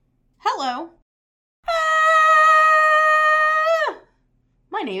Hello.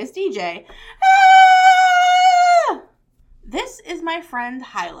 My name is DJ. This is my friend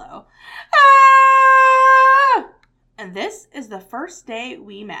Hilo. And this is the first day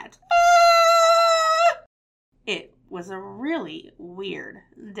we met. It was a really weird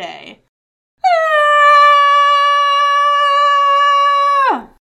day.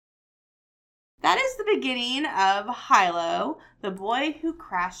 That is the beginning of Hilo, the boy who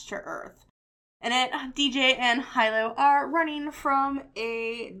crashed to Earth. In it, DJ and Hilo are running from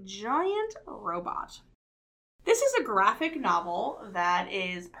a giant robot. This is a graphic novel that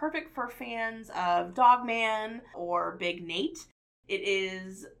is perfect for fans of Dogman or Big Nate. It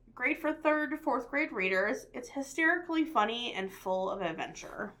is great for 3rd to 4th grade readers. It's hysterically funny and full of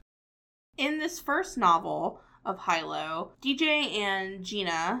adventure. In this first novel of Hilo, DJ and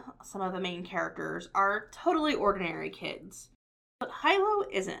Gina, some of the main characters, are totally ordinary kids. But Hilo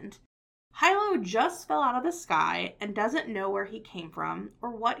isn't. Hilo just fell out of the sky and doesn't know where he came from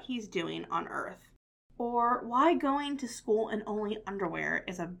or what he's doing on Earth, or why going to school in only underwear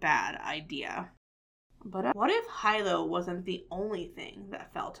is a bad idea. But what if Hilo wasn't the only thing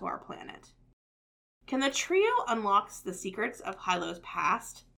that fell to our planet? Can the trio unlock the secrets of Hilo's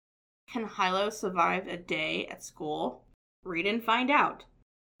past? Can Hilo survive a day at school? Read and find out.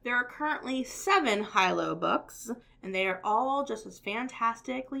 There are currently 7 Hilo books, and they are all just as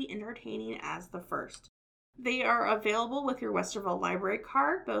fantastically entertaining as the first. They are available with your Westerville library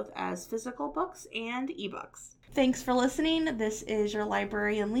card, both as physical books and ebooks. Thanks for listening. This is your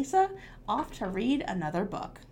librarian, Lisa, off to read another book.